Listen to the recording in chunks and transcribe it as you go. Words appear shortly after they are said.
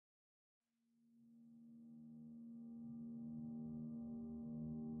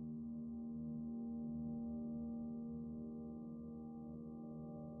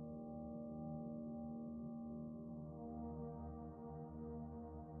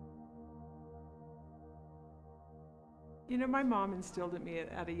You know, my mom instilled in me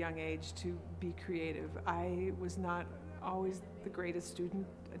at a young age to be creative. I was not always the greatest student.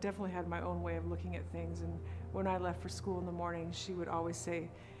 I definitely had my own way of looking at things, and when I left for school in the morning, she would always say,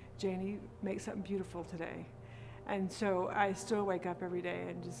 Janie, make something beautiful today. And so I still wake up every day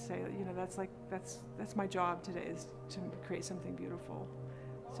and just say, you know, that's my job today, is to create something beautiful.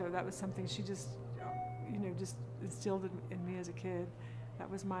 So that was something she just, you know, just instilled in me as a kid. That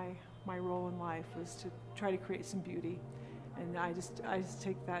was my role in life, was to try to create some beauty. And I just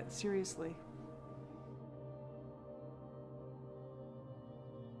take that seriously.